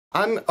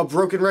I'm a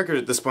broken record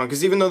at this point,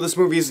 because even though this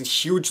movie isn't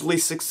hugely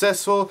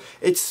successful,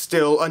 it's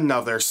still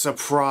another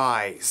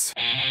surprise.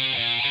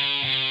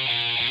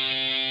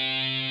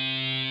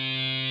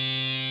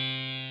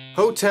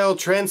 Hotel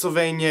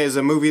Transylvania is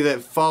a movie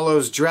that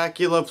follows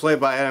Dracula, played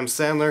by Adam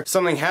Sandler.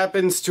 Something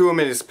happens to him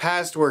in his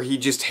past where he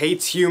just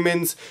hates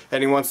humans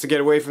and he wants to get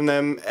away from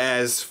them,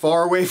 as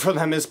far away from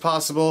them as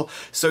possible.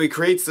 So he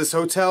creates this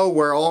hotel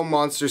where all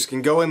monsters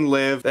can go and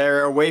live.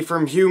 They're away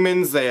from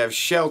humans, they have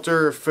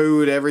shelter,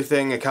 food,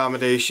 everything,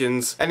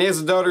 accommodations. And he has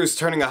a daughter who's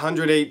turning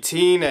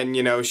 118 and,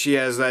 you know, she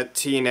has that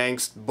teen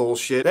angst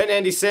bullshit. Then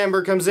Andy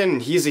Samberg comes in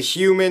and he's a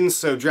human,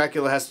 so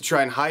Dracula has to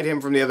try and hide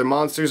him from the other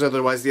monsters,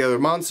 otherwise the other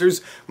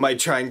monsters might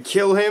try and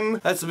kill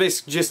him. That's the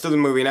basic gist of the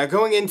movie. Now,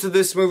 going into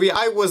this movie,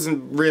 I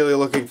wasn't really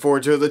looking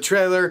forward to it. The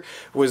trailer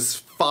was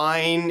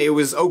fine. It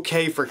was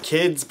okay for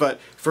kids,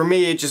 but for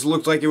me, it just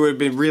looked like it would have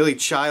been really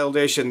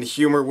childish and the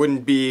humor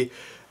wouldn't be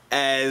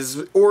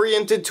as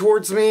oriented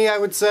towards me, I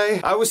would say.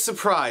 I was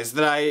surprised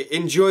that I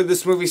enjoyed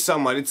this movie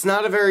somewhat. It's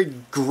not a very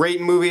great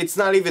movie, it's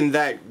not even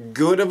that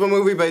good of a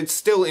movie, but it's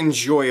still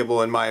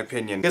enjoyable in my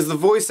opinion. Because the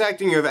voice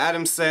acting, you have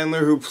Adam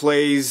Sandler who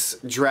plays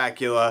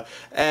Dracula,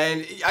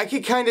 and I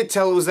could kind of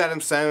tell it was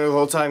Adam Sandler the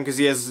whole time because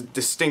he has a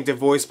distinctive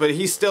voice, but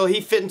he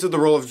fit into the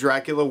role of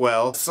Dracula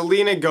well.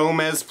 Selena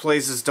Gomez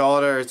plays his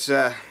daughter. It's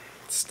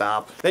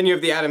stop. Then you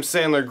have the Adam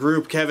Sandler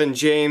group, Kevin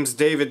James,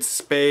 David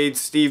Spade,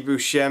 Steve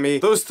Buscemi.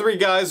 Those three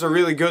guys are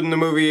really good in the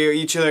movie.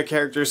 Each of their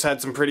characters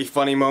had some pretty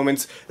funny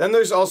moments. Then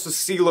there's also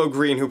CeeLo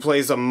Green, who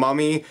plays a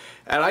mummy,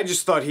 and I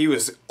just thought he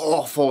was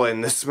awful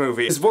in this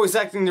movie. His voice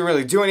acting didn't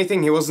really do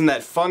anything, he wasn't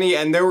that funny,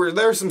 and there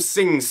were some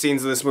singing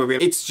scenes in this movie.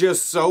 It's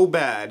just so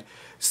bad.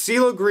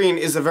 CeeLo Green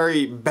is a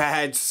very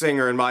bad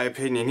singer in my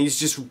opinion. He's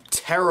just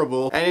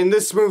terrible. And in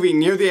this movie,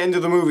 near the end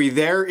of the movie,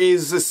 there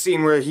is a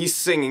scene where he's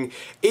singing.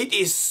 It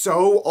is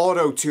so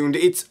auto-tuned,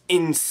 it's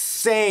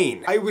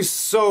insane. I was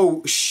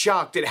so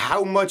shocked at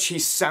how much he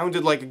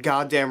sounded like a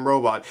goddamn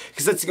robot,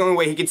 because that's the only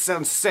way he could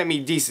sound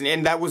semi-decent,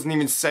 and that wasn't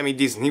even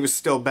semi-decent. He was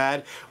still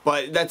bad,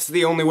 but that's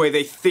the only way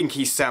they think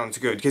he sounds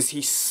good, because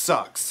he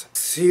sucks.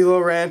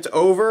 CeeLo rant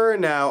over.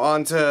 Now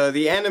onto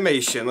the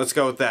animation. Let's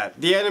go with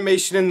that. The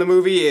animation in the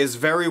movie is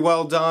very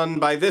well done.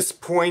 By this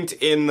point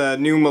in the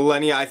new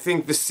millennia, I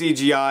think the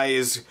CGI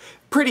is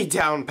pretty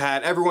down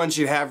pat. Everyone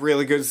should have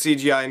really good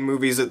CGI in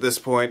movies at this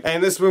point. And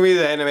in this movie,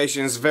 the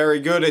animation is very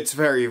good. It's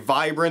very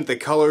vibrant. The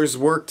colors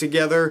work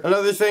together.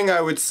 Another thing I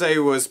would say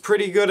was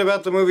pretty good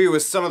about the movie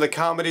was some of the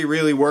comedy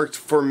really worked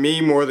for me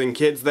more than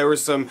kids. There were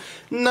some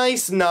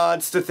nice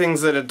nods to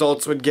things that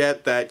adults would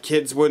get that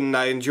kids wouldn't.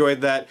 I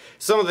enjoyed that.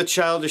 Some of the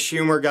childish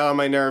humor got on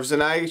my nerves,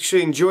 and I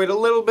actually enjoyed a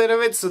little bit of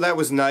it, so that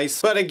was nice.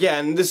 But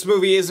again, this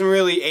movie isn't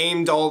really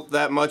aimed all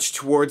that much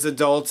towards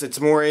adults. It's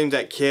more aimed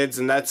at kids,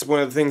 and that's one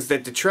of the things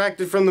that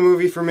detracted from the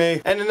movie for me.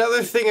 And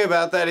another thing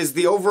about that is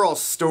the overall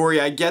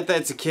story. I get that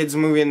it's a kids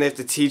movie and they have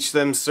to teach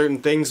them certain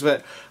things,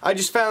 but I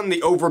just found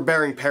the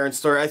overbearing parent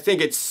story, I think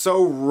it's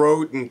so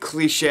rote and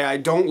cliche. I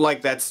don't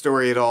like that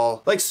story at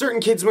all. Like certain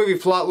kids movie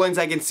plot lines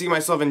I can see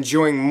myself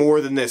enjoying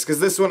more than this, because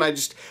this one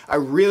I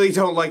really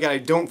don't like it. I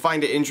don't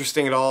find it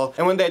interesting at all.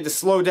 And when they had to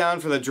slow down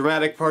for the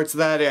dramatic parts of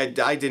that,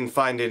 I didn't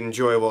find it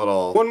enjoyable at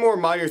all. One more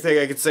minor thing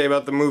I could say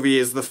about the movie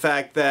is the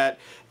fact that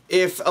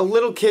if a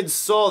little kid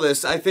saw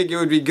this, I think it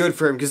would be good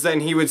for him, because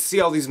then he would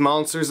see all these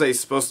monsters that he's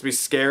supposed to be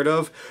scared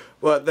of,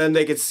 but then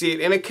they could see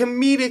it in a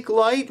comedic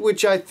light,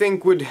 which I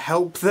think would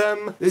help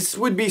them. This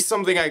would be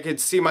something I could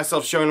see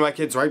myself showing my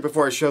kids right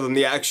before I show them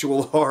the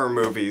actual horror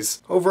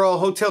movies. Overall,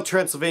 Hotel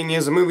Transylvania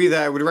is a movie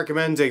that I would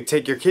recommend to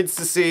take your kids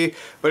to see,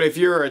 but if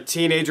you're a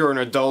teenager or an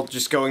adult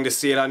just going to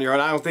see it on your own,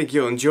 I don't think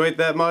you'll enjoy it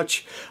that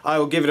much. I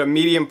will give it a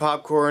medium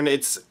popcorn.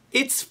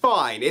 It's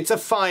fine. It's a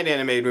fine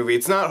animated movie.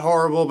 It's not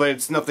horrible, but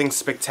it's nothing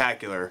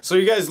spectacular. So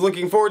you guys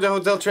looking forward to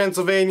Hotel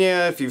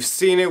Transylvania? If you've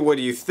seen it, what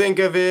do you think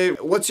of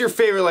it? What's your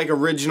favorite, like,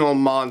 original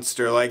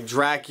monster? Like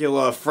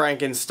Dracula,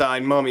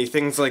 Frankenstein, Mummy,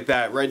 things like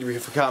that. Write your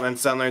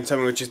comments down there and tell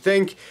me what you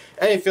think.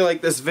 And if you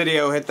like this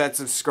video, hit that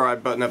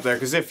subscribe button up there,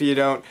 because if you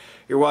don't,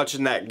 you're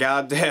watching that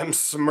goddamn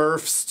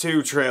Smurfs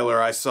 2 trailer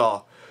I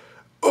saw.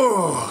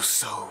 Oh,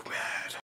 so bad.